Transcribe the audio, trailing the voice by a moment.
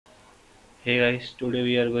Hey guys, today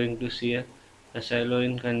we are going to see a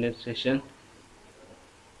Acyloin condensation.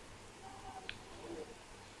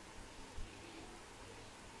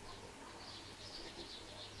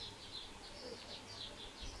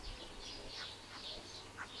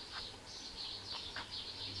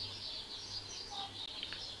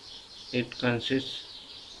 It consists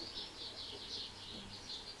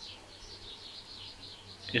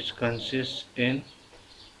it consists in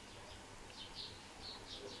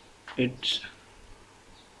it's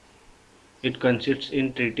it consists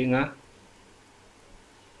in treating a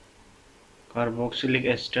carboxylic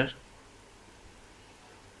ester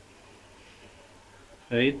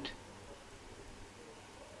with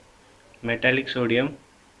metallic sodium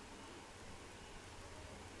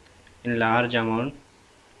in large amount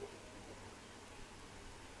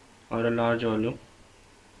or a large volume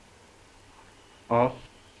of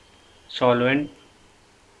solvent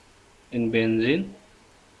in benzene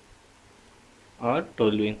or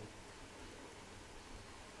toluene,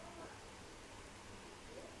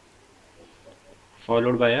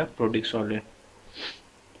 followed by a protic solvent.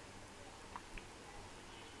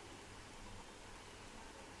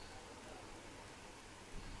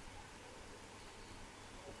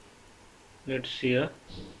 Let's see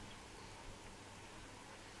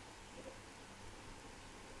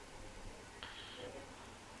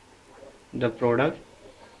the product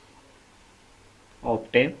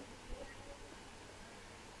obtained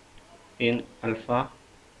in alpha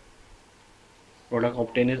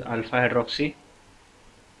hydroxy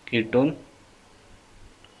ketone,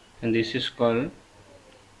 and this is called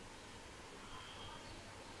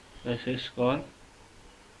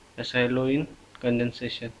Acyloin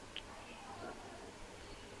condensation.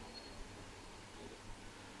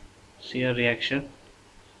 See a reaction: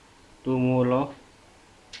 2 mole of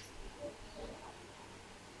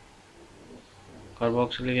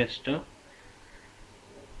carboxylic ester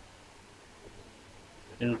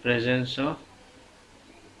in presence of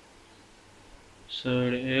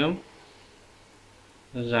sodium,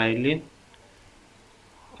 xylene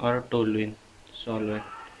or toluene solvent.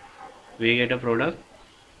 We get a product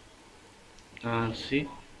C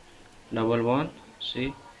double bond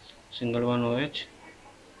C single bond OH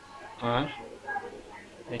R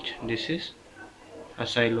H. This is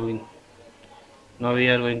Acyloin. Now we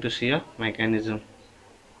are going to see a mechanism.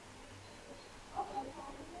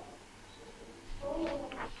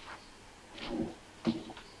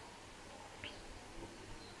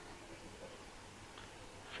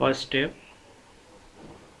 First step: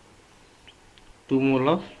 2 mole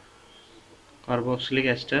of carboxylic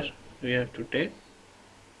ester we have to take.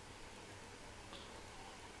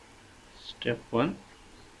 Step 1: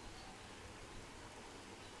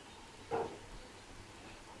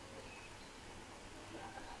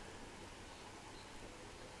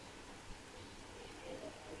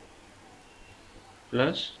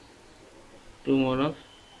 plus 2 mole of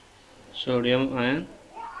sodium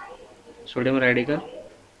radical.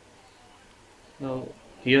 Now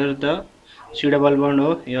here the C double bond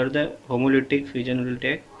O, here the homolytic fusion will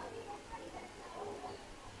take.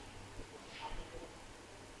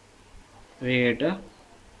 We get a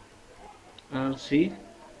RCO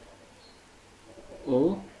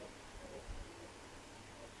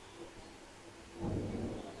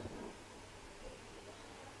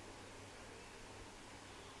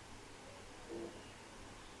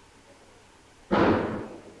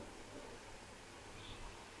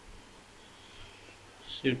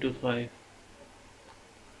C25.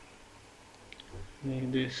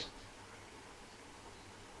 Make this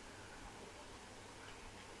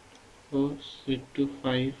O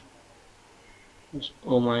C25 is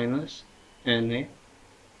O minus Na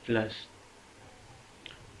plus.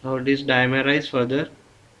 Now this dimerize further,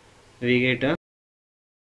 we get a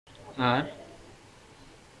R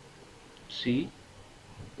C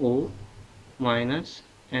O minus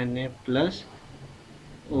Na plus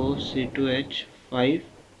O C2H5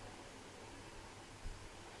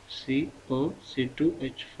 CO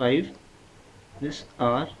C2H5. This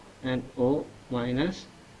R and O minus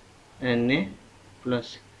Na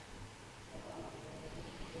plus.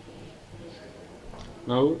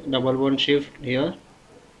 Now double bond shift here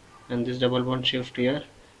and this double bond shift here,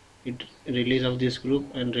 it release of this group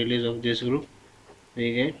and release of this group.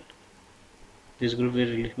 We get this group will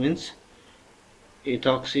release, means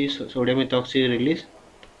sodium ethoxy release,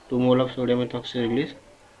 2 mole of sodium ethoxy release,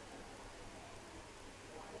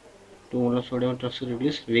 2 mole of sodium ethoxy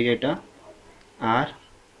release. We get a R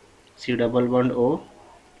C double bond O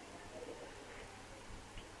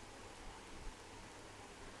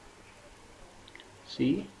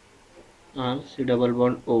C R C double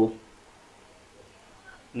bond O.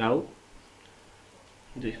 Now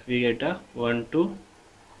we get a 1,2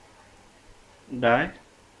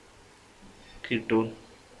 diketone.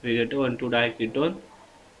 We get a 1,2 diketone.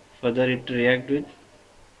 Further, it react with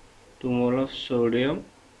 2 mole of sodium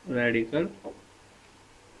radical.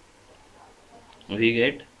 We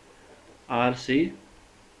get Rc.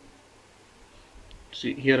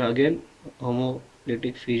 See here again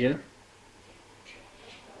homolytic fission.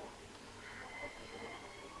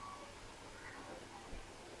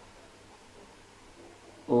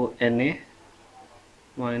 ONA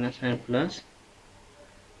minus and plus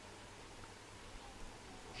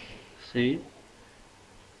C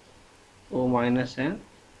O minus and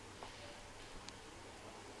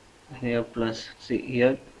here plus. See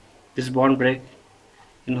here this bond break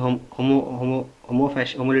in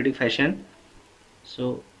homolytic fashion.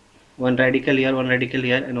 So one radical here, one radical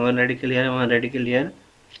here, and one radical here, and one radical here.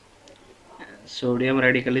 Sodium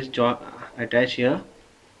radical is attached here.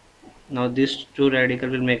 Now these two radical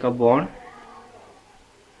will make a bond,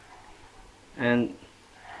 and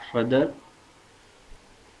further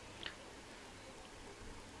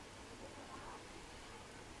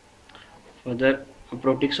a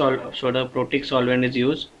protic solvent is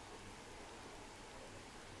used.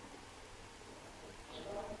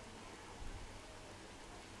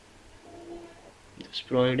 This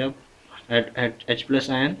provide up at H plus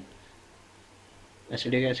ion,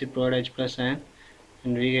 acetic acid provide H plus ion,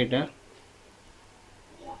 and we get a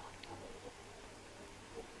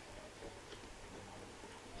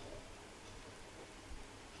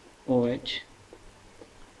OH.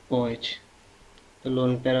 The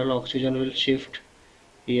lone pair oxygen will shift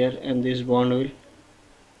here, and this bond will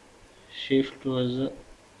shift towards the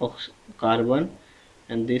carbon,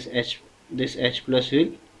 and this H plus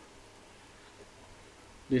will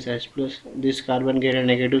this carbon get a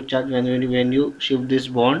negative charge when you shift this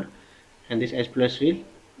bond, and this H plus will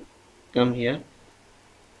come here,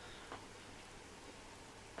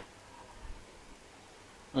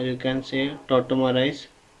 or you can say tautomerization,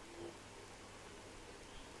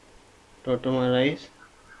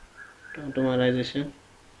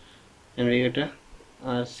 and we get a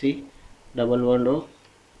Rc double bond O,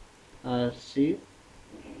 RCOH,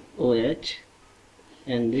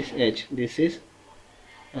 and this H. This is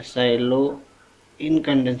Acyloin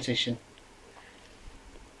condensation.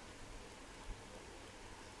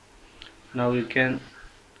 Now we can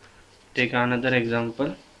take another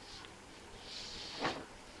example.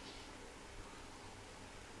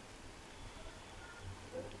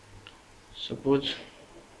 Suppose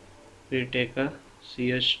we take a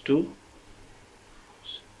CH2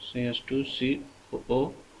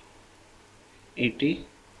 COO ET,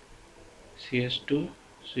 CH2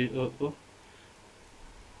 COO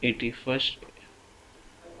ET. First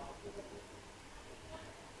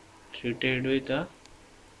treated with a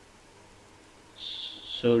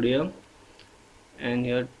sodium, and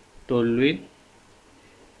here toluene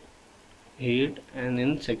heat, and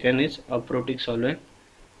in second is aprotic solvent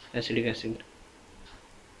acetic acid.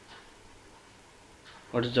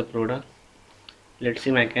 What is the product? Let's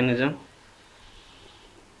see mechanism.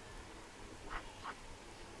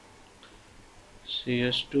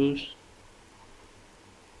 CH2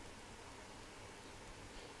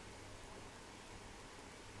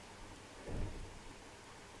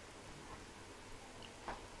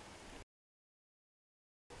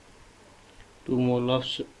 2 mole of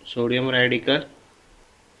sodium radical.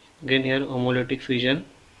 Again here homolytic fission.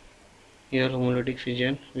 Here homolytic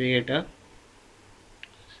fission, we get a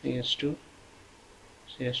CH2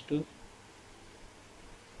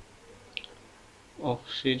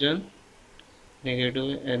 oxygen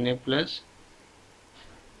negative Na plus,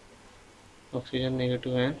 oxygen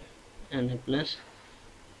negative and Na plus,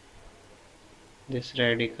 this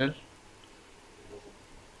radical,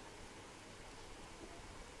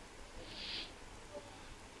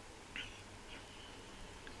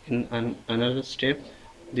 in another step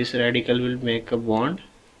this radical will make a bond.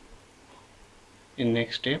 In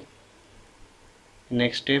next step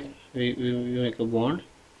we make a bond,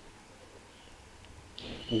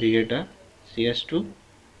 we get a CH2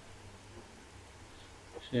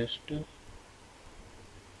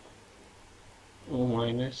 O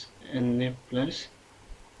minus Na plus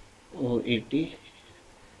OET.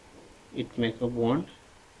 It make a bond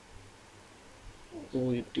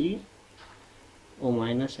OET O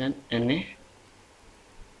minus and Na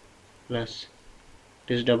plus.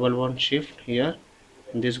 This double bond shift here,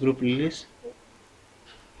 this group release,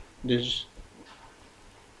 this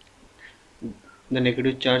the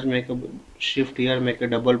negative charge make a shift here, make a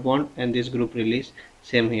double bond, and this group release.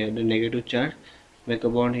 Same here, the negative charge make a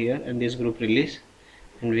bond here, and this group release,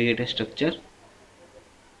 and we get a structure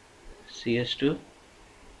CH2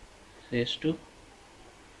 CH2,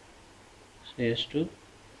 CH2,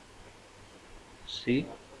 C,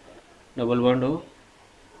 double bond O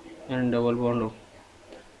and double bond O.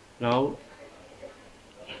 Now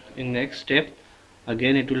in next step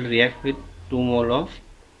again it will react with 2 mole of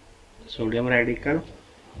sodium radical,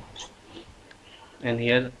 and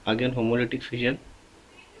here again homolytic fission.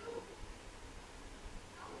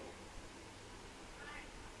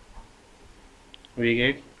 We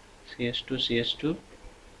get CH2, CH2,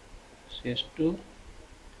 CH2,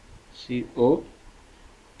 CO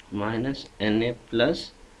minus Na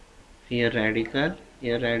plus, here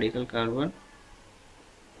radical carbon,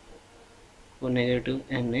 O negative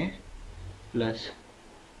Na plus.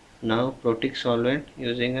 Now protic solvent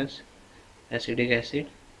using as acetic acid,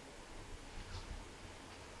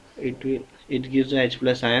 it gives the H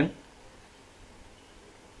plus ion,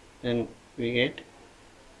 and we get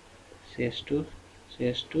CH2,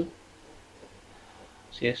 CH2,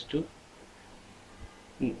 CH2,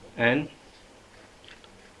 and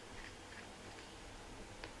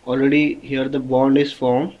already here the bond is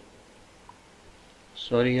formed.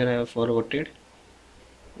 Sorry, here I have forgotten.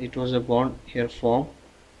 It was a bond here formed,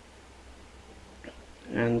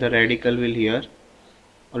 and the radical will here.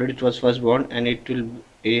 Already it was first bond, and it will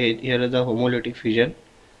here is the homolytic fission.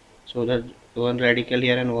 So that one radical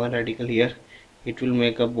here and one radical here, it will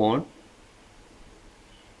make a bond.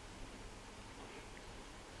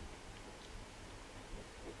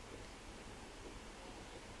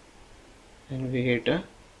 And we get a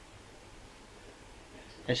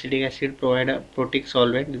acetic acid provide a protic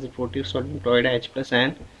solvent. This is protic solvent provide a H plus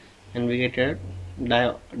ion, and we get a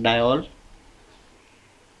diol,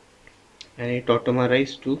 and it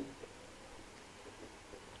automerize to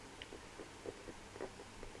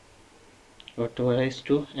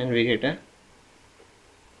and we get a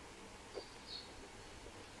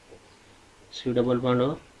C double bond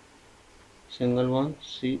O, single bond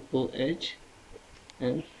COH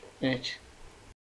and H.